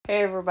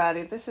Hey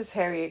everybody, this is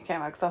Harriet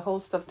Kamak, the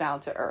host of Down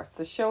to Earth,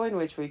 the show in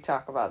which we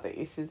talk about the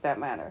issues that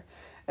matter.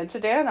 And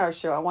today on our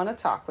show, I want to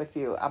talk with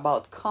you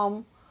about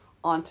come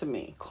unto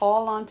me,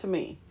 call unto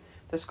me.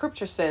 The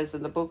scripture says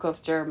in the book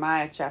of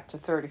Jeremiah chapter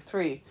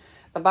 33,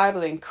 the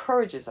Bible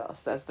encourages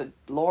us, as the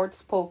Lord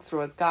spoke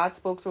through, as God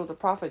spoke through the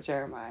prophet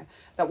Jeremiah,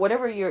 that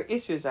whatever your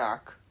issues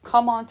are,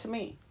 come unto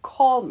me,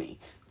 call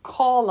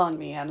on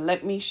me, and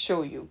let me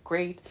show you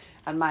great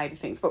and mighty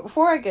things. But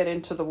before I get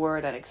into the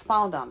word and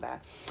expound on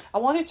that, I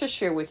wanted to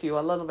share with you a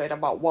little bit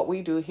about what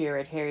we do here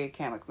at Harriet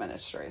Kamak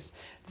Ministries.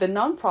 The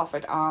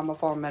nonprofit arm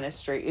of our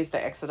ministry is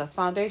the Exodus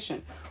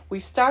Foundation. We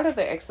started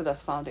the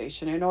Exodus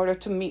Foundation in order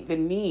to meet the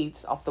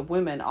needs of the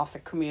women of the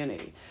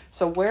community.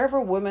 So wherever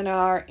women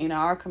are in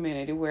our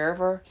community,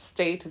 wherever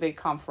state they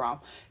come from,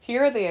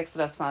 here at the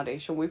Exodus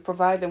Foundation, we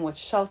provide them with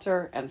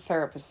shelter and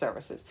therapist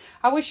services.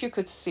 I wish you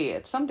could see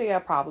it. Someday I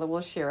probably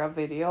will share a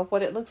video of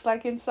what it looks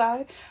like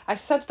inside. I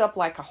set it up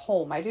like a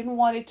home. I didn't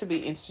want it to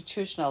be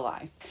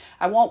institutionalized.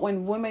 I want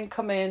when women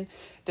come in,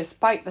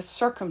 despite the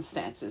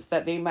circumstances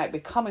that they might be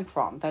coming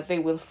from, that they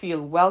will feel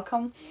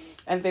welcome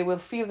and they will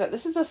feel that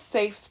this is a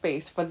safe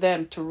space for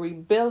them to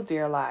rebuild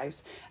their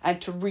lives and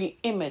to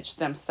re-image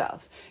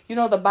themselves. You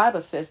know, the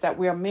Bible says that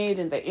we are made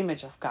in the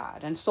image of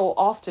God. And so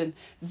often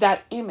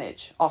that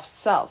image of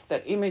self,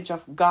 that image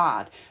of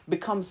God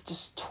becomes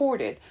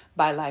distorted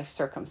by life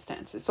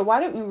circumstances. So why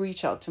don't you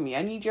reach out to me?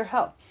 I need your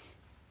help.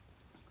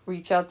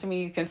 Reach out to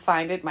me. You can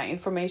find it. My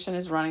information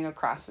is running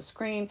across the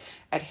screen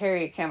at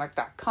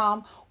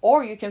harrietkamak.com,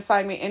 or you can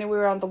find me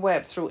anywhere on the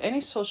web through any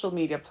social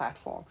media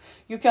platform.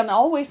 You can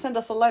always send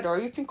us a letter,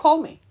 or you can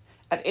call me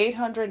at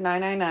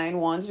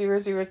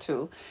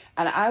 800-999-1002,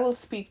 and I will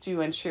speak to you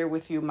and share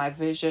with you my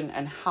vision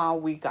and how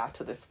we got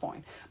to this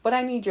point. But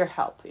I need your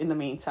help in the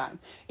meantime.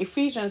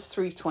 Ephesians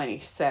 3:20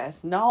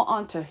 says, "Now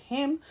unto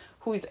him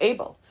who is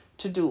able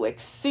to do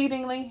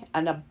exceedingly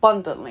and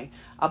abundantly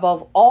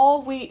above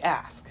all we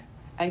ask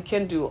and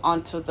can do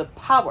unto the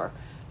power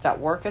that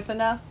worketh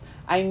in us."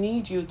 I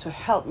need you to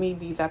help me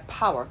be that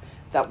power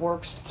that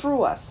works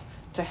through us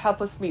to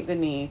help us meet the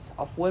needs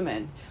of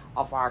women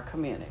of our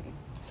community.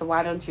 So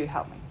why don't you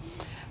help me?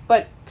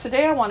 But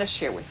today I want to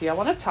share with you, I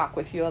want to talk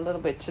with you a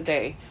little bit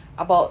today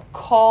about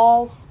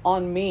call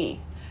on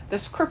me. The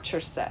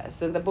scripture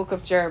says in the book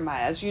of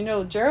Jeremiah, as you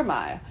know,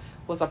 Jeremiah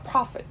was a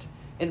prophet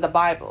in the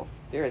Bible.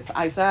 There is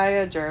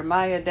Isaiah,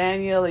 Jeremiah,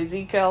 Daniel,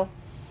 Ezekiel,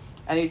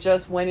 and he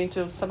just went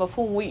into some of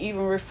whom we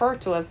even refer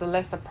to as the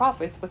lesser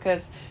prophets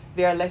because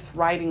there are less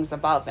writings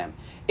about them.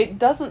 It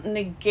doesn't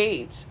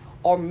negate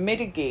or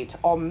mitigate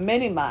or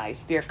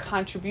minimize their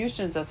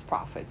contributions as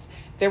prophets.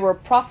 There were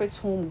prophets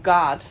whom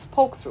God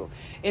spoke through.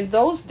 In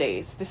those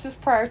days, this is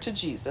prior to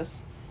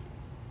Jesus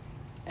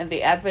and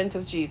the advent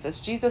of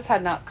Jesus. Jesus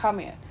had not come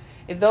yet.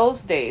 In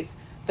those days,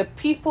 the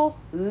people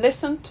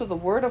listened to the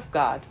word of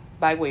God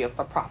by way of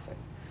the prophet.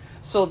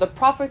 So the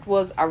prophet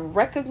was a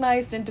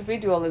recognized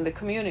individual in the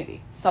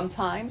community.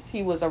 Sometimes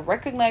he was a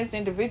recognized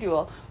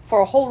individual for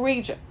a whole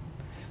region.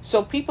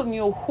 So people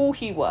knew who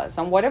he was.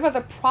 And whatever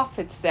the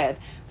prophet said,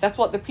 that's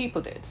what the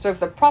people did. So if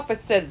the prophet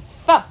said,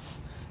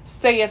 "Thus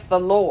saith the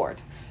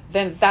Lord,"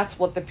 then that's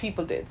what the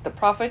people did. The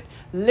prophet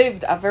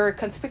lived a very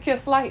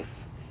conspicuous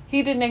life.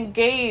 He didn't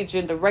engage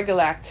in the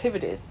regular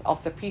activities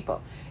of the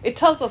people. It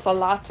tells us a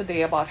lot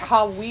today about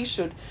how we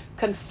should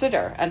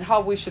consider and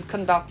how we should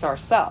conduct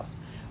ourselves.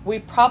 We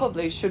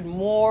probably should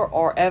more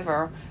or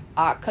ever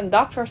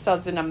conduct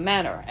ourselves in a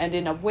manner and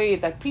in a way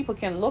that people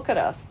can look at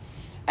us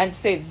and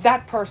say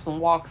that person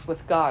walks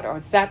with God,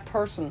 or that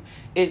person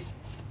is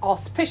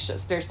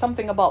auspicious. There's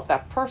something about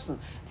that person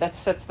that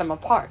sets them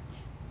apart.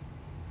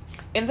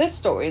 In this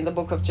story, in the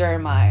book of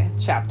Jeremiah,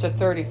 chapter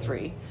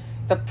 33,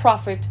 the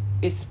prophet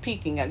is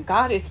speaking, and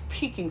God is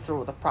speaking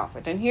through the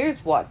prophet. And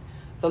here's what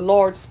the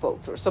Lord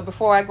spoke to her. So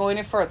before I go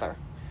any further,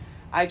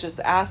 I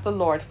just ask the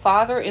Lord,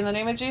 Father, in the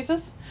name of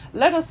Jesus,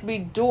 let us be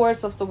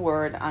doers of the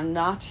word and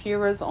not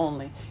hearers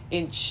only.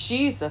 In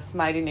Jesus'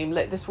 mighty name,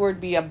 let this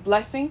word be a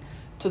blessing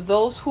to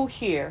those who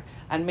hear,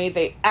 and may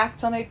they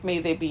act on it. May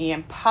they be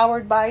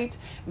empowered by it.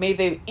 May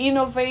they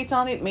innovate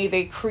on it. May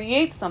they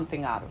create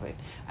something out of it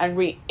and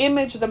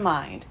re-image the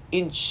mind.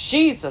 In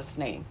Jesus'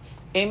 name,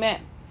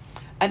 amen.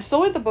 And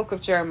so in the book of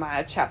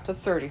Jeremiah, chapter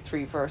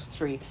 33, verse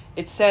 3,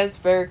 it says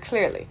very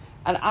clearly,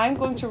 and I'm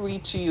going to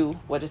read to you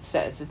what it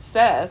says. It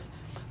says,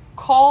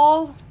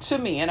 "Call to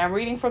me," and I'm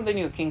reading from the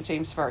New King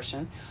James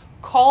Version,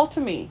 "Call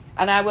to me,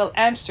 and I will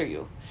answer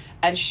you,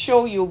 and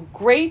show you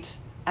great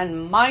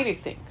and mighty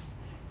things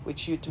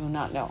which you do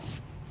not know."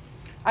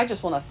 I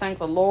just want to thank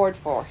the Lord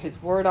for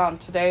his word on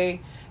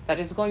today that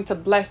is going to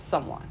bless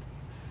someone.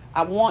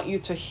 I want you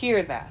to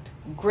hear that.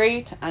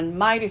 Great and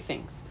mighty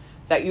things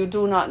that you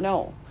do not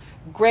know.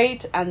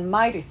 Great and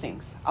mighty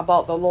things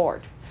about the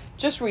Lord.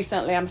 Just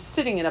recently, I'm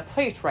sitting in a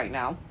place right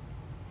now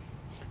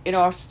in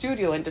our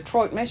studio in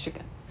Detroit,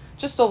 Michigan.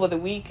 Just over the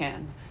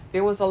weekend,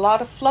 there was a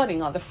lot of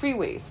flooding on the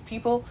freeways.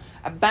 People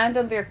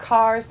abandoned their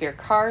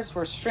cars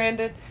were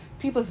stranded,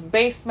 people's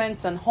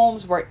basements and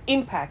homes were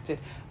impacted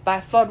by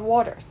flood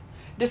waters.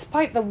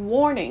 Despite the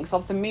warnings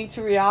of the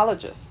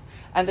meteorologists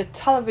and the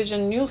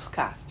television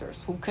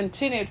newscasters who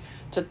continued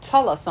to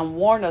tell us and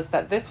warn us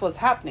that this was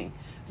happening,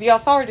 the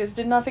authorities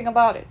did nothing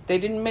about it. They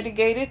didn't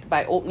mitigate it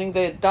by opening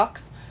the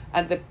ducts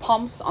and the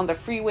pumps on the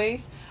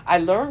freeways. I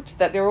learned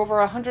that there are over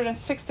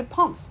 160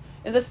 pumps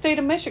in the state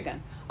of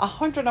Michigan.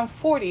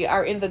 140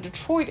 are in the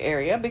Detroit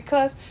area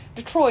because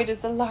Detroit is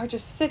the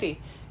largest city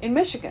in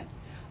Michigan.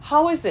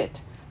 How is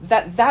it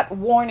that that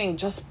warning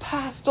just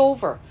passed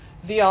over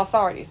the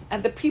authorities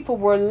and the people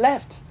were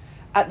left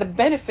at the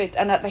benefit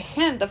and at the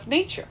hand of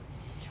nature?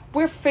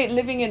 We're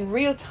living in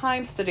real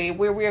times today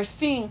where we are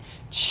seeing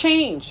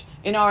change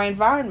in our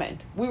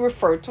environment. We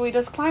refer to it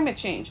as climate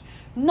change.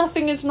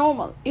 Nothing is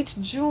normal. It's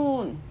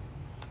June.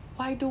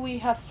 Why do we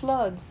have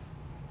floods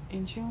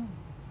in June?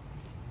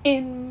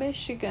 In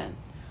Michigan,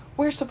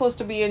 we're supposed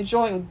to be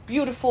enjoying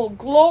beautiful,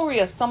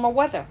 glorious summer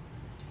weather.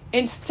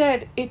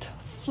 Instead, it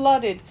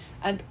flooded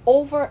and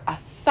over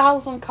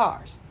 1,000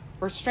 cars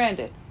were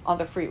stranded on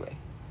the freeway.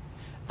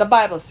 The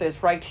Bible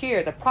says right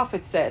here, the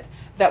prophet said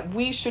that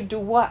we should do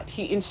what?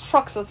 He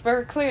instructs us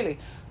very clearly.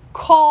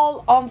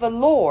 Call on the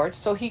Lord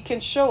so he can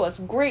show us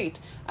great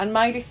and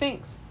mighty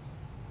things.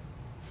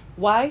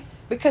 Why?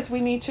 Because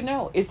we need to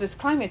know, is this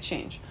climate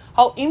change?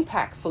 How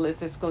impactful is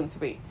this going to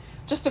be?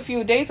 Just a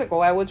few days ago,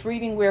 I was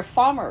reading where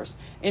farmers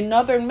in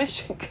northern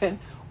Michigan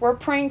were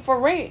praying for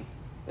rain.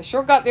 They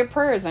sure got their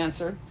prayers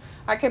answered.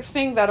 I kept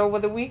seeing that over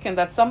the weekend,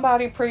 that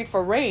somebody prayed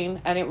for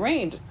rain and it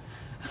rained.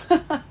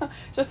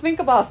 Just think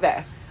about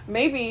that.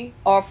 Maybe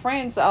our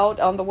friends out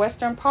on the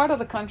western part of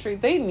the country,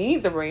 they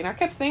need the rain. I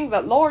kept saying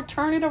that, Lord,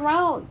 turn it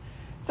around.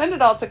 Send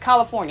it out to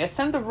California.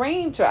 Send the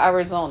rain to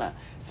Arizona.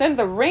 Send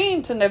the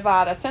rain to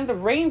Nevada. Send the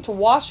rain to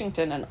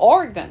Washington and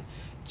Oregon.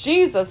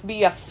 Jesus,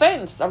 be a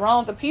fence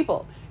around the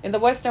people in the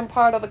western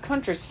part of the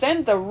country.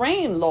 Send the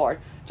rain, Lord.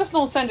 Just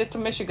don't send it to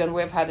Michigan.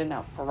 We've had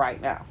enough for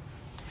right now.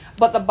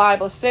 But the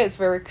Bible says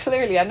very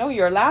clearly, I know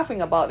you're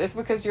laughing about this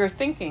because you're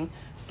thinking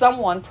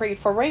someone prayed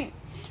for rain.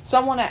 So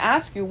I want to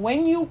ask you,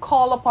 when you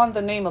call upon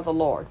the name of the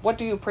Lord, what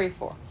do you pray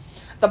for?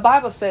 The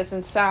Bible says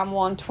in Psalm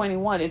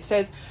 121, it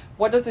says,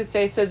 what does it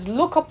say? It says,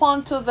 look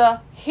upon to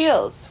the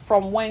hills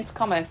from whence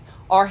cometh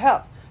our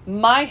help.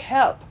 My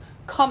help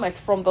cometh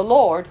from the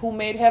Lord who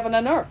made heaven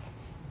and earth.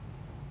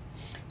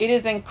 It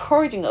is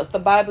encouraging us. The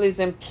Bible is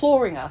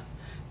imploring us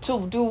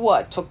to do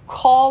what? To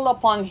call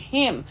upon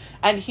him,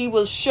 and he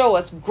will show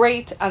us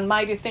great and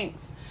mighty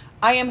things.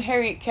 I am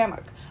Harriet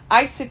Kemmick.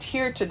 I sit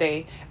here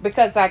today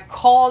because I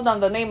called on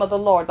the name of the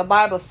Lord. The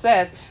Bible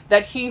says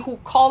that he who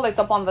calleth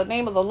upon the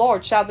name of the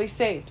Lord shall be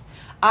saved.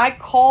 I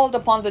called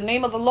upon the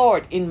name of the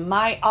Lord in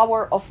my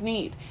hour of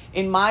need,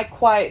 in my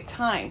quiet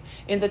time,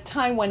 in the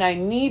time when I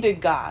needed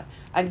God.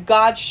 And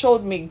God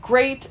showed me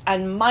great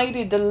and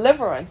mighty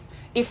deliverance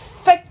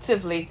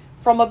effectively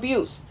from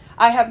abuse.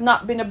 I have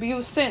not been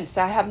abused since.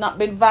 I have not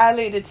been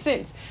violated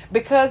since.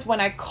 Because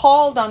when I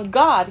called on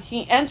God,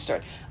 he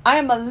answered. I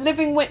am a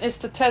living witness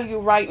to tell you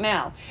right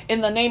now,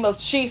 in the name of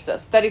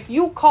Jesus, that if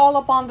you call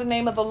upon the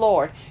name of the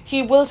Lord,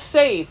 he will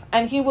save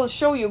and he will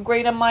show you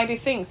great and mighty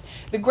things.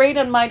 The great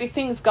and mighty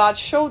things God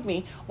showed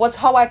me was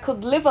how I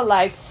could live a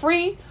life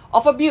free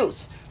of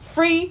abuse,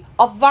 free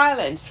of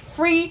violence,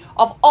 free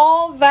of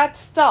all that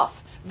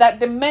stuff,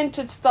 that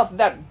demented stuff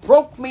that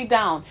broke me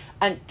down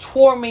and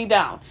tore me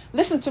down.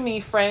 Listen to me,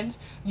 friends.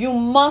 You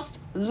must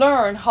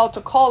learn how to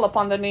call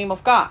upon the name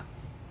of God.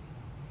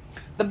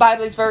 The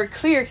Bible is very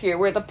clear here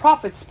where the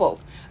prophet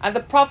spoke. And the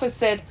prophet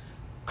said,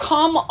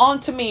 come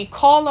unto me,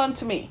 call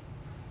unto me.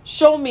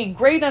 Show me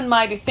great and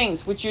mighty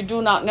things which you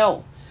do not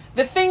know.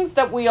 The things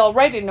that we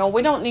already know,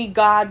 we don't need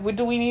God.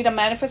 Do we need a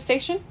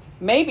manifestation?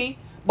 Maybe.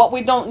 But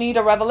we don't need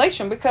a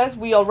revelation because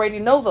we already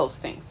know those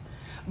things.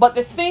 But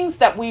the things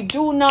that we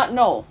do not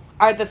know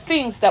are the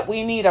things that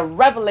we need a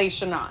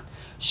revelation on.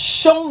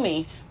 Show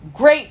me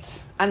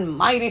great and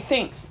mighty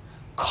things.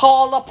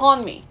 Call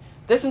upon me.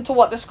 Listen to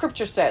what the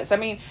scripture says. I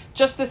mean,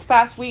 just this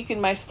past week in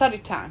my study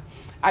time,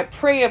 I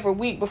pray every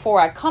week before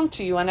I come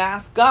to you and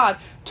ask God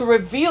to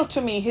reveal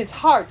to me his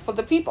heart for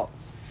the people.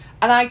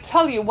 And I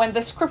tell you, when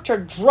the scripture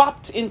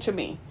dropped into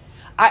me,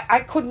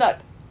 I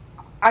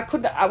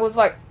was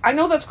like, I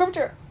know that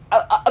scripture.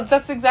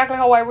 That's exactly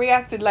how I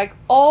reacted. Like,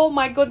 oh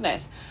my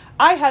goodness.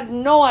 I had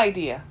no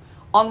idea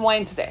on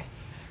Wednesday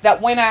that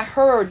when I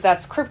heard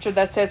that scripture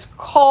that says,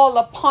 call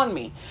upon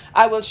me,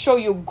 I will show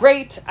you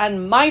great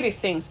and mighty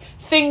things,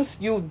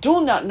 things you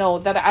do not know,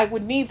 that I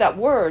would need that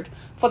word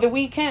for the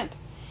weekend.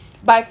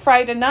 By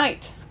Friday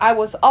night, I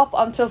was up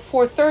until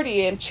 4:30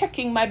 a.m.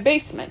 checking my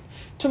basement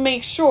to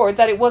make sure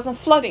that it wasn't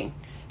flooding.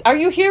 Are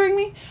you hearing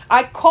me?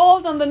 I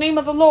called on the name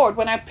of the Lord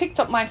when I picked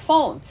up my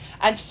phone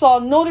and saw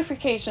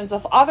notifications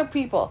of other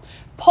people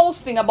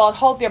posting about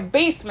how their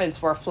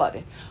basements were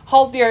flooded,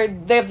 how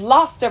they've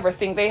lost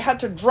everything. They had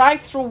to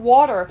drive through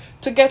water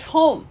to get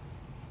home.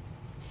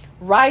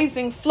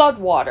 Rising flood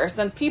waters,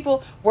 and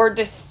people were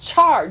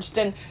discharged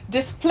and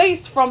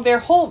displaced from their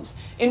homes.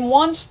 In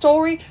one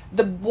story,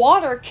 the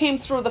water came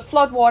through the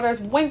flood waters,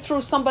 went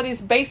through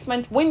somebody's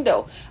basement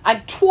window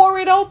and tore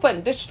it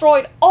open,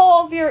 destroyed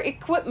all their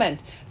equipment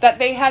that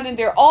they had in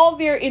there, all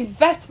their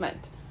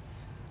investment.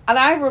 And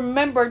I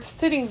remembered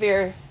sitting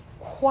there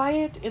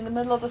quiet in the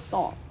middle of the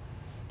storm,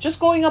 just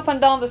going up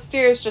and down the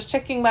stairs, just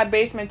checking my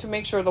basement to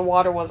make sure the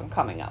water wasn't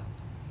coming up.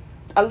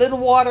 A little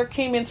water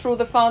came in through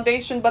the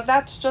foundation, but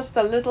that's just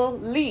a little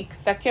leak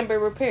that can be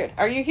repaired.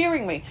 Are you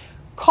hearing me?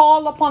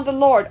 Call upon the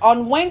Lord.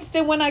 On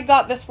Wednesday, when I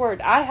got this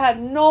word, I had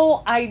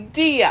no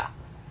idea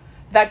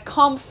that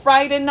come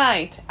Friday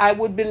night, I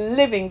would be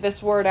living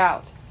this word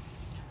out.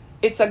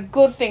 It's a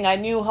good thing I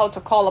knew how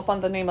to call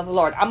upon the name of the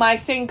Lord. Am I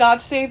saying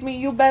God saved me?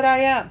 You bet I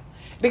am.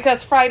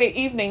 Because Friday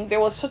evening, there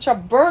was such a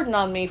burden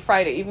on me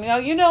Friday evening. Now,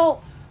 you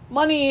know,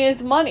 money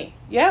is money.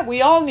 Yeah,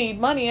 we all need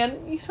money.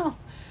 And, you know,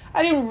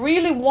 I didn't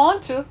really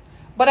want to,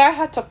 but I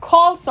had to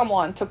call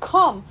someone to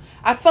come.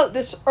 I felt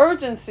this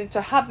urgency to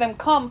have them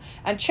come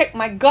and check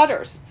my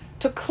gutters,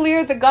 to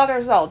clear the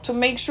gutters out, to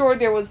make sure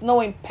there was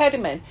no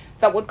impediment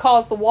that would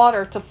cause the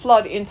water to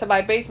flood into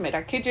my basement.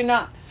 I kid you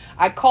not.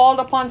 I called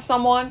upon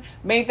someone,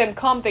 made them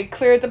come. They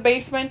cleared the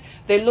basement.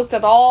 They looked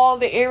at all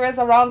the areas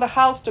around the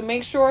house to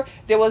make sure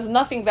there was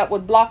nothing that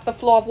would block the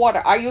flow of water.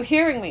 Are you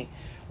hearing me?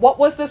 What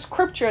was the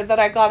scripture that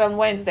I got on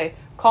Wednesday?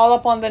 Call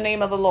upon the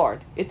name of the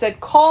Lord. It said,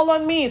 call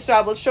on me, so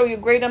I will show you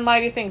great and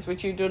mighty things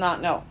which you do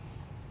not know.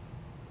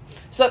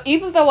 So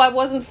even though I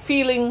wasn't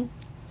feeling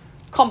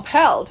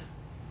compelled,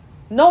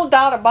 no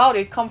doubt about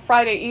it, come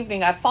Friday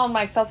evening, I found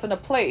myself in a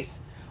place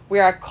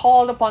where I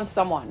called upon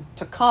someone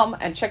to come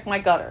and check my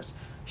gutters.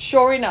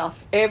 Sure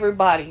enough,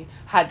 everybody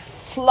had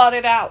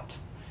flooded out.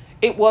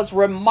 It was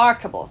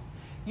remarkable.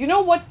 You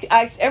know what?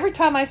 Every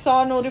time I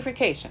saw a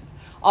notification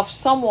of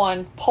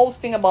someone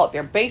posting about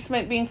their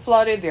basement being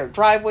flooded, their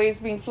driveways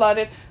being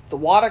flooded, the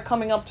water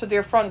coming up to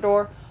their front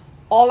door,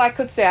 all I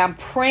could say, I'm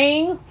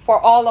praying for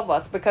all of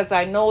us because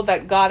I know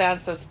that God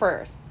answers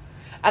prayers.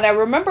 And I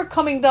remember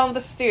coming down the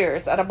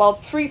stairs at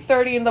about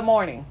 3:30 in the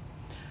morning.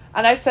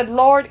 And I said,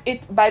 Lord,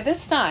 by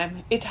this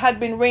time, it had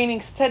been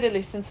raining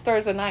steadily since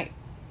Thursday night.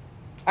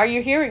 Are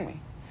you hearing me?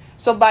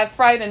 So by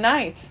Friday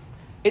night,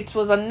 it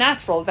was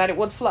unnatural that it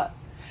would flood.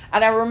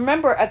 And I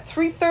remember at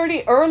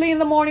 3:30 early in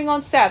the morning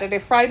on Saturday,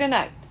 Friday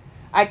night,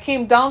 I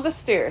came down the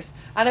stairs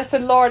and I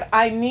said, Lord,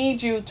 I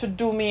need you to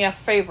do me a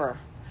favor.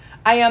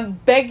 I am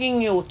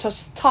begging you to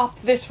stop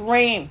this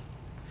rain.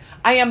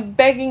 I am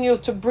begging you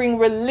to bring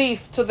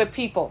relief to the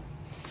people.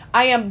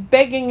 I am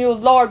begging you,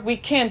 Lord, we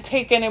can't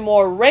take any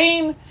more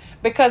rain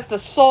because the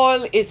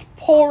soil is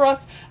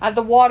porous and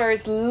the water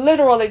is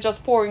literally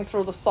just pouring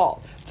through the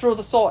soil.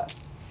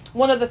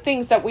 One of the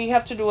things that we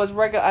have to do as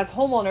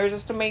homeowners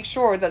is to make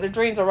sure that the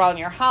drains around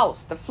your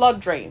house, the flood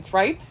drains,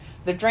 right?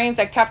 The drains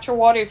that capture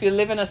water if you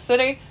live in a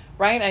city,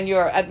 right? And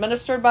you're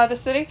administered by the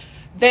city,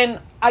 then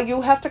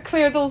you have to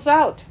clear those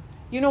out.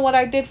 You know what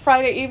I did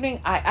Friday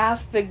evening? I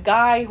asked the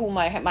guy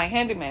my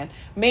handyman,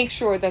 make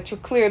sure that you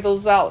clear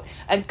those out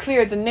and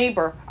clear the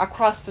neighbor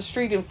across the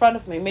street in front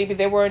of me. Maybe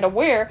they weren't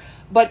aware,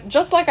 but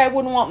just like I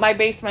wouldn't want my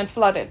basement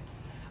flooded,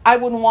 I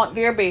wouldn't want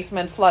their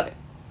basement flooded.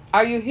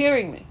 Are you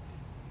hearing me?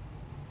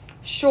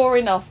 Sure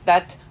enough,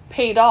 that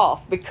paid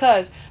off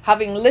because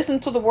having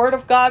listened to the word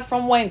of God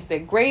from Wednesday,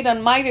 great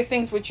and mighty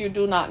things which you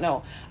do not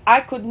know, I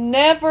could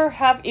never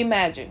have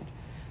imagined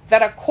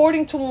that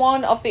according to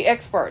one of the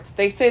experts,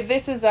 they say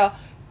this is a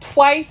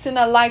twice in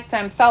a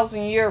lifetime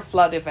 1,000-year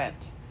flood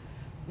event.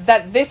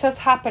 That this has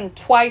happened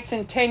twice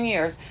in 10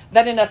 years,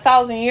 that in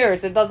 1,000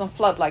 years it doesn't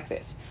flood like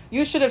this.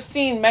 You should have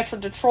seen Metro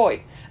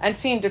Detroit and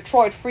seen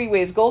Detroit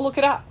freeways. Go look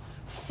it up.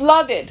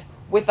 Flooded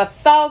with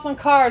 1,000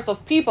 cars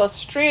of people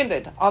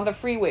stranded on the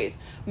freeways.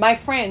 My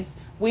friends,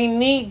 we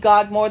need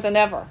God more than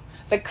ever.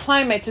 The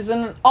climate is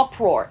in an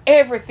uproar.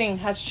 Everything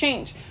has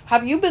changed.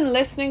 Have you been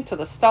listening to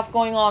the stuff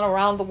going on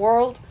around the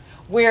world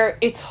where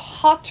it's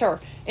hotter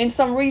in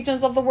some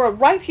regions of the world?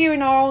 Right here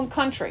in our own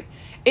country,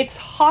 it's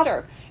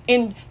hotter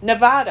in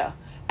Nevada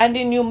and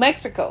in New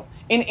Mexico,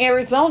 in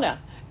Arizona,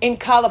 in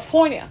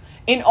California,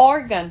 in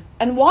Oregon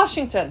and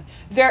Washington.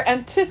 They're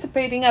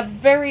anticipating a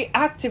very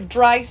active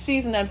dry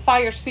season and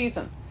fire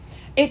season.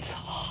 It's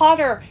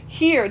hotter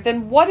here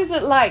than what is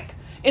it like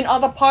in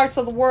other parts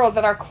of the world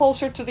that are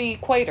closer to the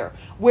equator,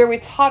 where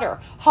it's hotter.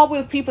 How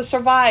will people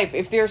survive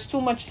if there's too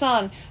much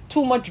sun,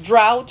 too much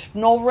drought,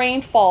 no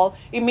rainfall?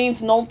 It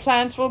means no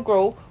plants will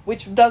grow,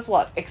 which does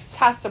what?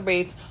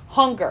 Exacerbates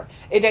hunger.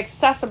 It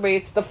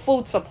exacerbates the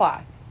food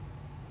supply.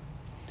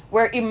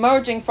 We're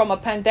emerging from a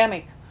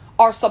pandemic.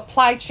 Our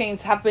supply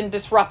chains have been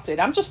disrupted.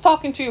 I'm just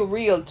talking to you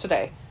real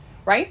today,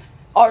 right?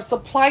 Our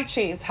supply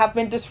chains have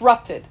been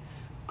disrupted.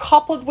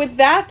 Coupled with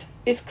that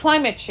is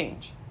climate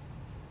change.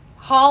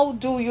 How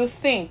do you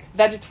think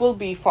that it will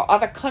be for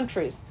other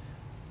countries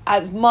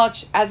as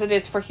much as it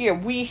is for here?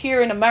 We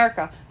here in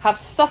America have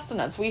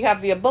sustenance. We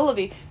have the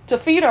ability to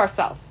feed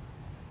ourselves.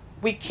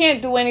 We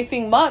can't do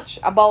anything much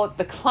about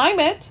the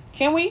climate,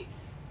 can we?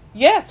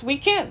 Yes, we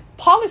can.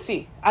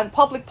 Policy and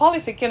public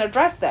policy can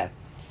address that.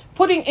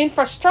 Putting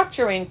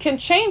infrastructure in can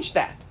change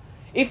that.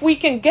 If we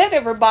can get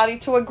everybody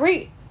to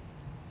agree.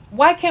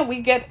 Why can't we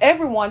get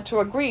everyone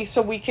to agree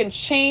so we can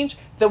change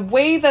the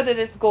way that it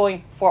is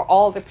going for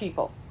all the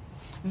people?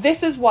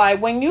 This is why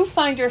when you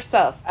find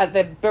yourself at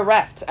the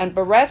bereft, and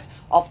bereft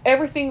of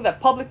everything that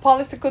public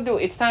policy could do,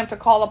 it's time to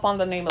call upon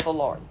the name of the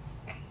Lord.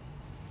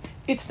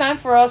 It's time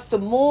for us to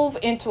move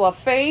into a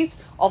phase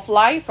of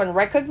life and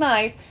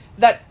recognize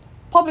that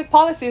public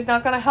policy is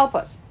not going to help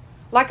us.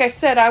 Like I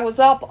said, I was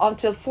up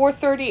until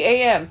 4:30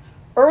 a.m.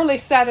 early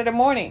Saturday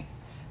morning.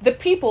 The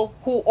people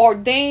who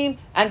ordain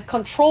and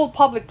control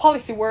public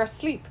policy were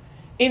asleep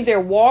in their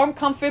warm,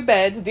 comfy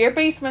beds. Their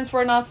basements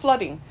were not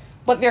flooding,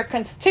 but their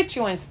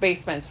constituents'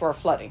 basements were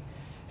flooding.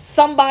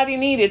 Somebody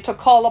needed to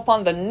call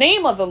upon the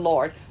name of the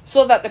Lord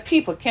so that the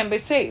people can be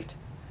saved.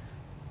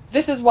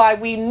 This is why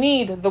we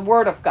need the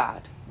Word of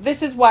God.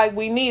 This is why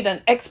we need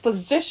an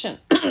exposition,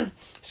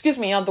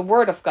 on the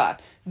Word of God.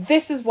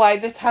 This is why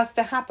this has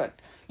to happen.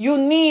 You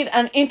need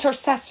an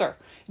intercessor.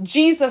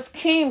 Jesus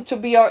came to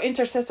be our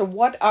intercessor.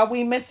 What are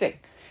we missing?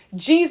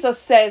 Jesus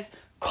says,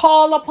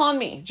 call upon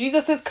me.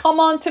 Jesus says, come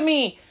unto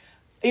me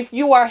if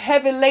you are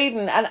heavy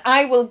laden, and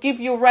I will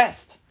give you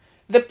rest.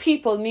 The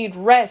people need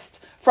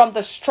rest from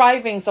the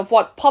strivings of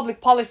what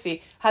public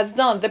policy has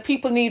done. The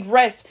people need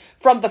rest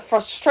from the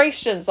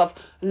frustrations of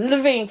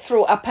living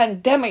through a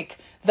pandemic,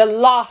 the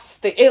loss,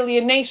 the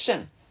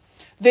alienation.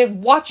 They're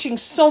watching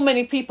so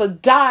many people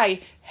die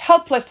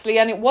helplessly,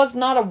 and it was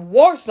not a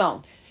war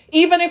zone.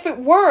 Even if it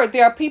were,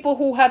 there are people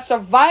who have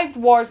survived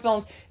war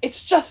zones.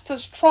 It's just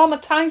as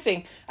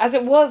traumatizing as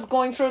it was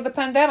going through the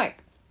pandemic.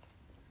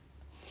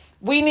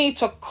 We need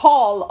to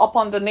call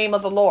upon the name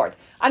of the Lord.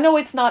 I know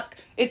it's not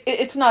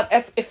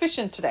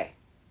efficient today.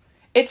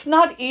 It's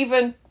not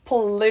even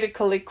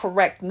politically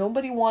correct.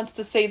 Nobody wants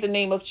to say the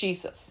name of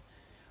Jesus.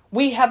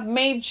 We have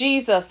made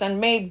Jesus and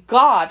made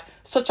God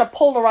such a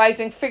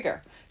polarizing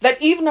figure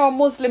that even our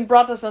Muslim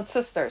brothers and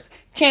sisters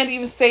can't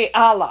even say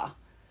Allah.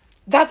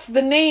 That's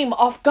the name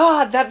of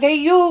God that they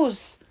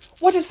use.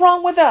 What is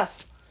wrong with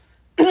us?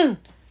 The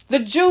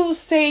Jews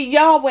say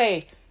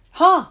Yahweh.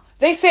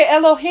 They say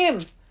Elohim.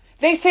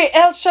 They say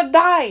El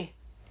Shaddai.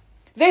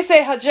 They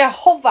say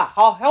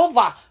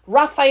Jehovah,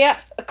 Raphael.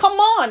 Come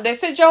on. They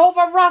say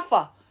Jehovah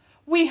Rapha.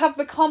 We have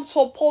become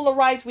so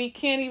polarized we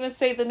can't even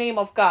say the name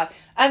of God.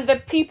 And the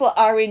people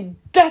are in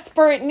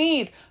desperate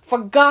need for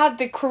God,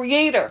 the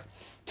Creator,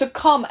 to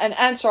come and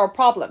answer our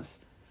problems.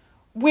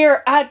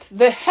 We're at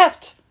the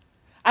heft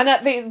and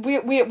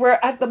we're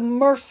at the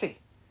mercy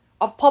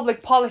of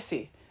public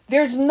policy.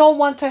 There's no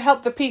one to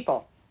help the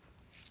people.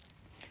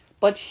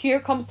 But here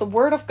comes the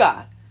Word of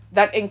God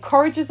that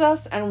encourages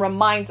us and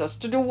reminds us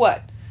to do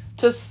what?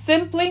 To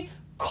simply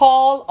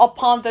call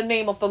upon the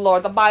name of the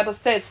Lord. The Bible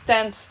says,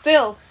 stand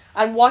still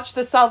and watch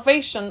the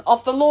salvation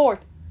of the Lord.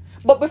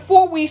 But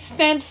before we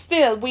stand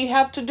still, we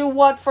have to do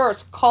what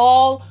first?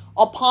 Call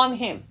upon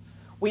Him.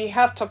 We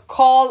have to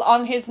call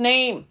on His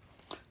name.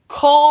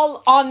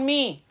 Call on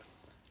me.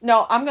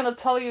 Now, I'm going to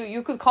tell you,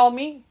 you could call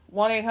me,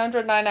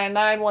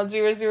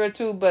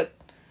 1-800-999-1002. But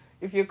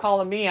if you're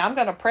calling me, I'm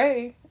going to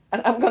pray.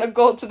 And I'm going to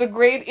go to the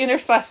great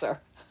intercessor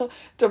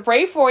to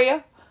pray for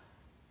you.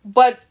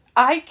 But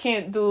I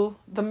can't do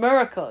the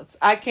miracles.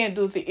 I can't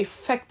do the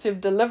effective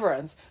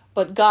deliverance.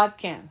 But God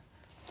can.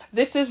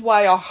 This is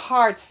why our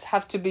hearts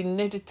have to be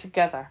knitted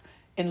together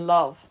in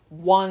love,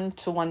 one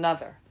to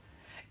another.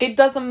 It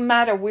doesn't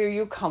matter where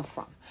you come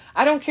from.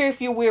 I don't care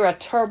if you wear a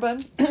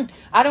turban.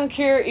 I don't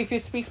care if you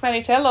speak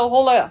Spanish. Hello,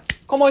 hola,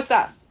 ¿cómo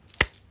estás?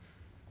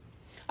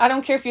 I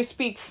don't care if you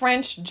speak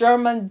French,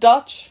 German,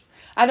 Dutch.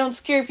 I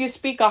don't care if you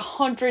speak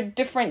 100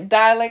 different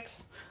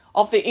dialects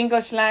of the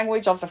English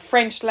language, of the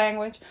French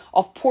language,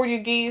 of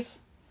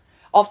Portuguese,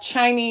 of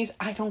Chinese.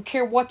 I don't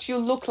care what you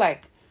look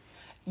like.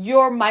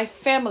 You're my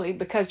family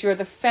because you're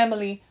the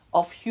family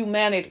of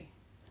humanity.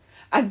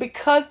 And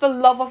because the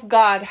love of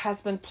God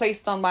has been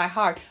placed on my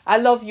heart, I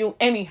love you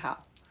anyhow.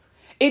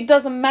 It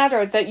doesn't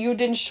matter that you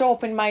didn't show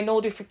up in my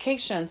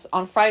notifications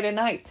on Friday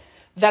night,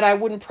 that I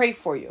wouldn't pray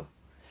for you.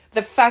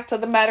 The fact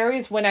of the matter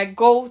is, when I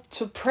go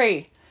to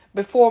pray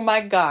before my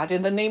God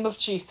in the name of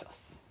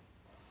Jesus,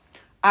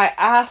 I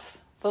ask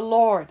the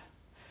Lord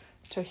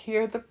to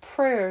hear the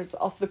prayers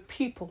of the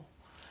people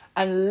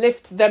and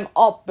lift them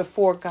up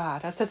before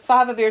God. I said,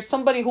 Father, there's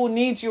somebody who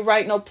needs you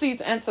right now. Please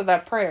answer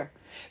that prayer.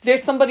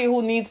 There's somebody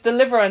who needs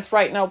deliverance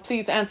right now.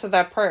 Please answer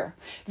that prayer.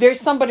 There's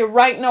somebody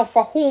right now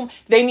for whom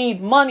they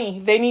need money.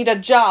 They need a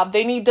job.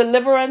 They need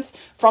deliverance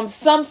from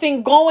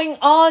something going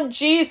on.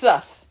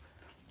 Jesus.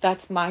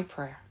 That's my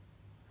prayer.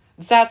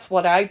 That's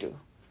what I do.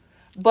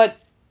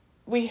 But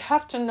we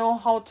have to know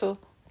how to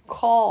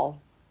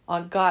call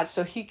on God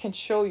so He can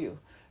show you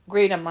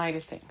great and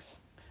mighty things.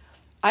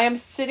 I am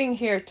sitting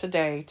here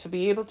today to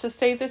be able to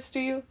say this to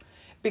you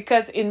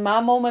because in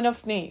my moment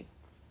of need,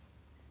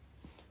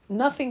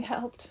 nothing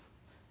helped.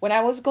 When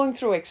I was going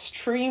through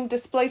extreme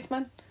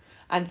displacement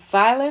and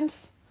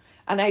violence,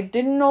 and I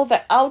didn't know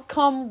the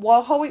outcome,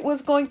 how it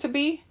was going to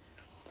be,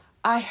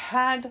 I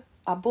had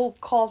a book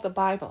called the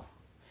Bible.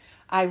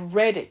 I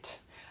read it.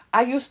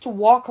 I used to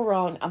walk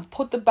around and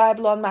put the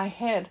Bible on my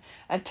head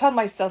and tell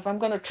myself I'm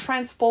going to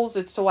transpose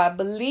it so I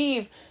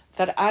believe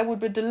that I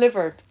would be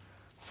delivered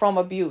from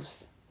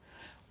abuse.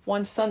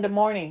 One Sunday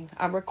morning,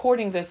 I'm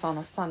recording this on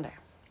a Sunday.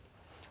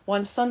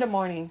 One Sunday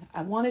morning,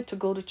 I wanted to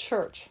go to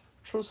church.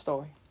 True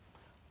story.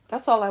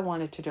 That's all I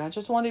wanted to do. I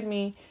just wanted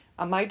me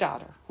and my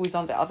daughter, who is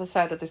on the other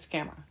side of this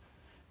camera,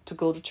 to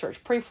go to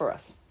church. Pray for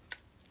us.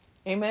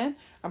 Amen.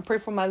 And pray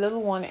for my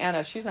little one,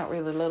 Anna. She's not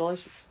really little.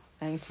 She's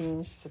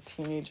 19. She's a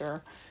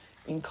teenager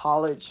in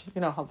college.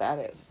 You know how that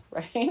is,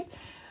 right?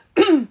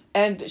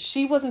 And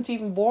she wasn't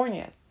even born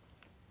yet.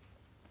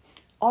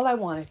 All I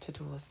wanted to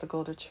do was to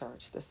go to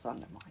church this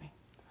Sunday morning.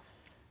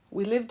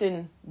 We lived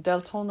in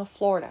Deltona,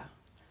 Florida,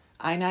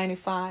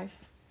 I-95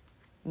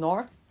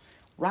 north,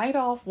 right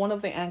off one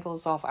of the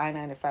angles off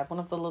I-95, one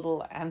of the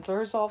little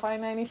antlers off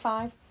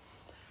I-95,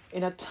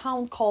 in a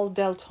town called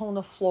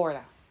Deltona,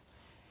 Florida.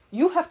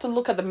 You have to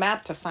look at the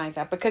map to find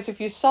that, because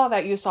if you saw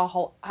that, you saw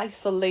how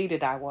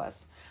isolated I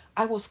was.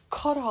 I was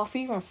cut off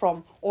even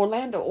from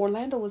Orlando.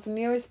 Orlando was the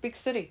nearest big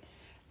city.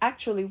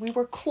 Actually, we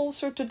were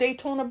closer to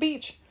Daytona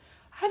Beach.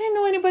 I didn't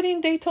know anybody in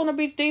Daytona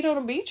Beach.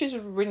 Daytona Beach is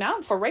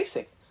renowned for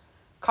racing,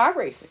 car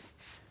racing.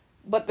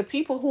 But the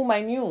people whom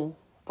I knew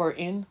were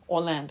in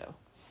Orlando.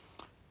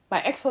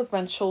 My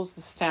ex-husband chose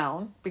this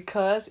town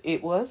because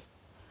it was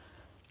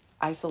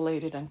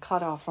isolated and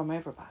cut off from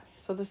everybody.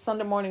 So this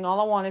Sunday morning,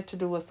 all I wanted to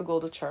do was to go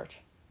to church.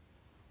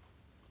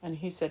 And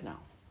he said no.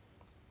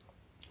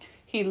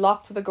 He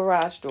locked the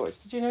garage doors.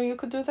 Did you know you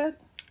could do that?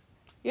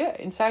 Yeah,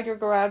 inside your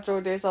garage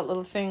door, there's that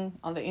little thing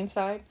on the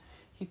inside.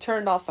 He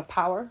turned off the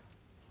power.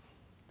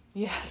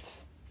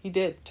 Yes, he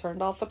did.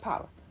 Turned off the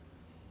power.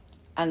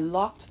 And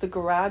locked the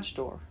garage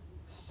door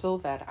so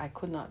that I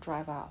could not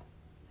drive out.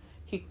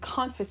 He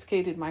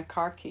confiscated my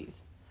car keys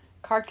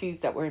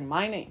that were in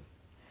my name.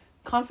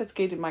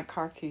 Confiscated my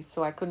car keys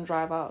so I couldn't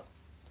drive out.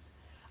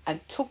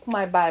 And took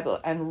my Bible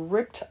and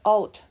ripped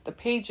out the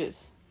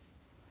pages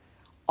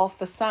of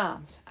the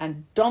Psalms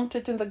and dumped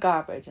it in the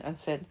garbage and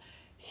said,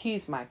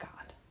 He's my God.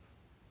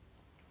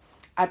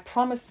 I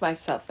promised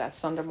myself that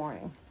Sunday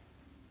morning.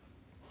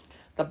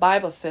 The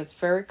Bible says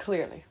very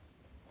clearly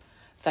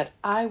that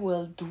I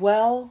will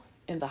dwell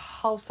in the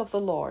house of the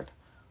Lord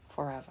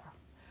forever.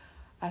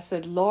 I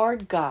said,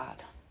 Lord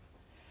God,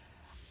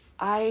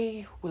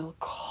 I will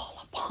call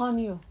upon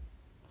you.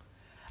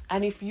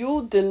 And if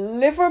you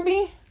deliver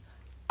me,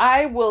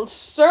 I will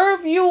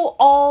serve you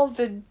all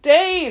the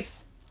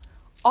days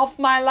of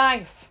my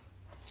life.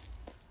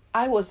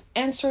 I was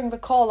answering the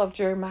call of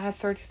Jeremiah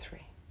 33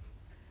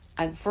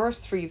 and verse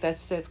 3 that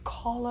says,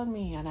 call on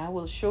me and I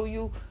will show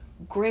you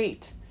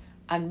great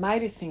and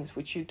mighty things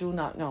which you do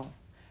not know.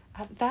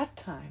 At that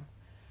time,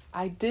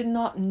 I did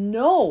not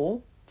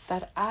know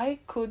that I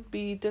could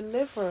be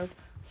delivered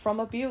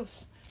from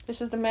abuse.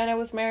 This is the man I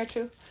was married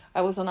to.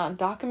 I was an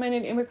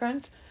undocumented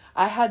immigrant.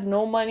 I had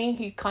no money.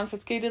 He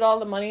confiscated all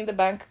the money in the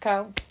bank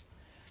accounts.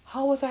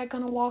 How was I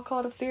going to walk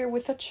out of there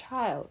with a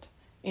child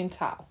in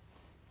tow?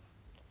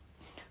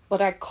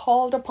 But I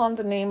called upon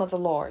the name of the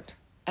Lord,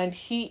 and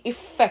he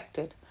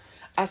effected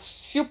a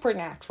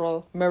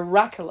supernatural,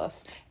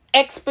 miraculous,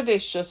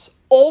 expeditious,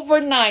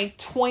 overnight,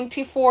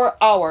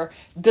 24-hour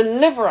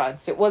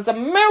deliverance. It was a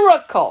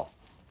miracle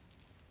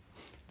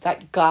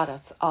that got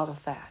us out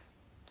of that.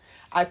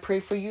 I pray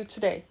for you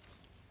today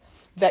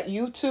that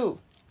you too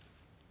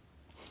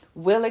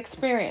will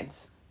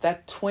experience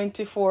that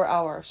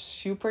 24-hour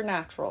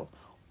supernatural,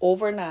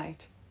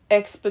 overnight,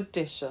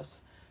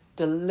 expeditious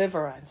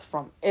deliverance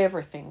from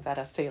everything that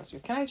assails you.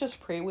 Can I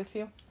just pray with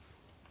you?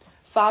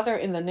 Father,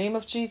 in the name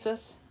of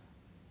Jesus,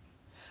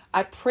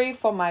 I pray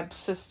for my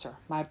sister,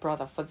 my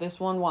brother, for this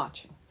one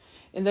watching.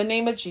 In the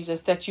name of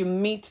Jesus, that you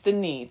meet the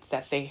need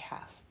that they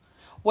have.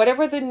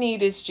 Whatever the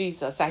need is,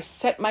 Jesus, I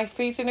set my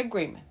faith in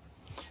agreement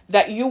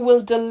that you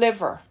will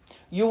deliver,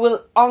 you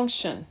will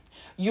unction,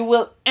 you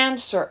will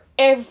answer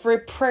every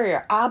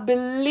prayer. I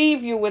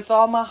believe you with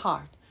all my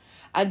heart.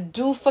 And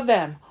do for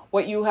them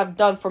what you have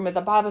done for me.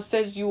 The Bible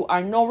says you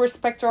are no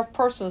respecter of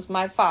persons,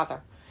 my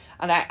Father.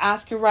 And I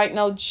ask you right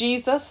now,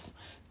 Jesus,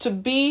 to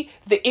be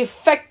the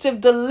effective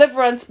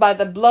deliverance by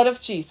the blood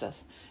of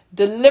Jesus.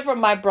 Deliver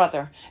my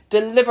brother.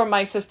 Deliver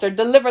my sister.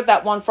 Deliver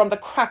that one from the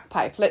crack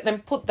pipe. Let them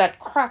put that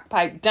crack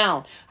pipe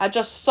down. I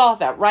just saw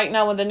that right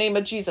now in the name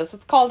of Jesus.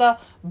 It's called a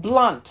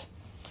blunt.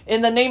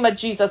 In the name of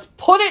Jesus,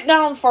 put it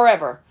down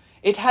forever.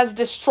 It has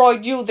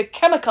destroyed you. The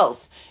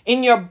chemicals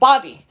in your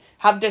body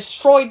have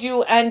destroyed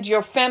you and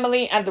your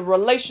family and the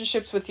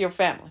relationships with your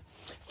family.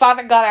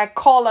 Father God, I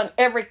call on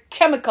every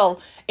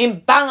chemical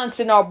imbalance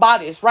in our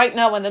bodies right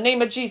now in the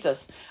name of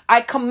Jesus.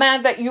 I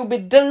command that you be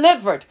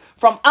delivered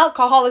from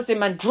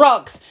alcoholism and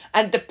drugs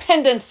and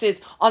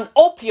dependencies on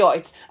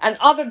opioids and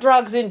other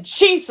drugs in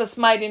Jesus'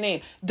 mighty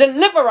name.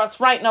 Deliver us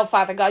right now,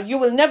 Father God. You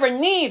will never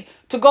need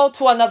to go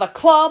to another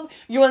club.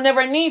 You will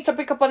never need to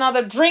pick up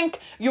another drink.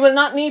 You will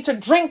not need to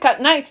drink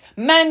at night.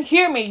 Man,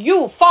 hear me.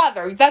 You,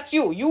 Father, that's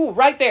you. You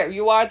right there.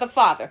 You are the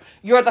Father.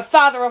 You're the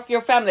Father of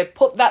your family.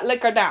 Put that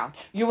liquor down.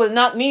 You will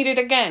not need it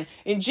again.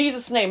 In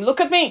Jesus' name,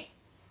 look at me.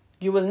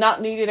 You will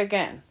not need it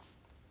again.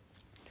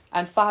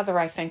 And Father,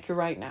 I thank you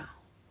right now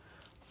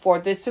for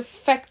this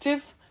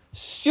effective,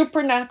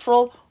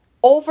 supernatural,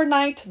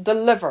 overnight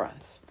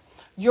deliverance.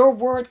 Your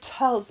word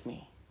tells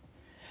me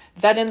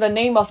that in the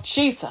name of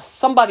Jesus,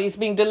 somebody is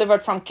being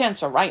delivered from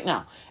cancer right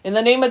now. In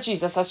the name of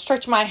Jesus, I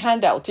stretch my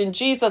hand out. In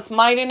Jesus'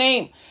 mighty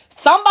name,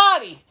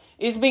 somebody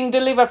is being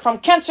delivered from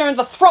cancer in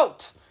the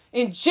throat.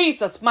 In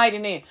Jesus' mighty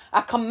name,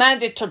 I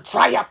command it to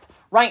dry up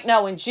right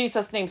now in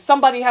Jesus' name.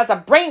 Somebody has a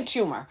brain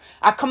tumor.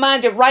 I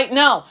command it right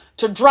now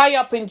to dry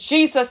up in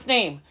Jesus'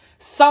 name.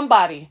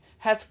 Somebody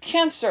has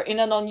cancer in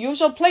an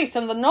unusual place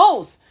in the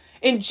nose.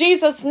 In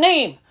Jesus'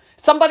 name.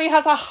 Somebody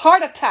has a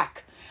heart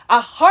attack,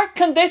 a heart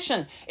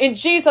condition. In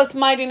Jesus'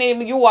 mighty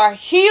name, you are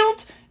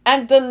healed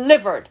and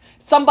delivered.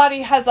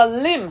 Somebody has a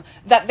limb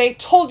that they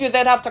told you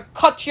they'd have to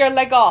cut your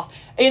leg off.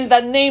 In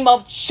the name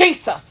of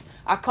Jesus,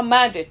 I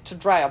command it to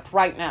dry up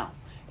right now.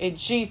 In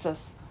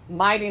Jesus'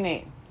 mighty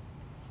name.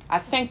 I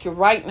thank you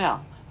right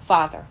now,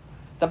 Father.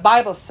 The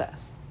Bible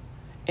says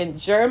in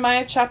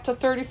Jeremiah chapter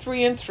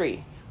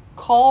 33:3,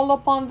 call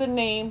upon the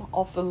name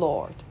of the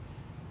Lord,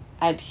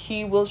 and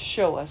he will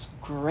show us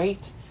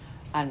great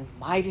and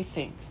mighty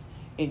things.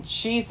 In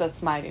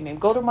Jesus' mighty name.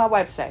 Go to my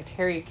website,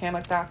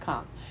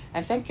 harrietkamek.com.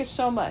 And thank you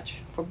so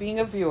much for being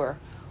a viewer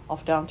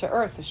of Down to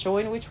Earth, the show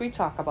in which we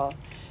talk about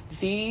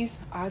these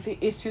are the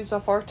issues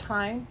of our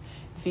time.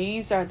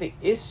 These are the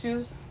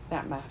issues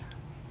that matter.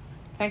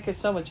 Thank you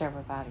so much,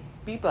 everybody.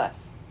 Be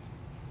blessed.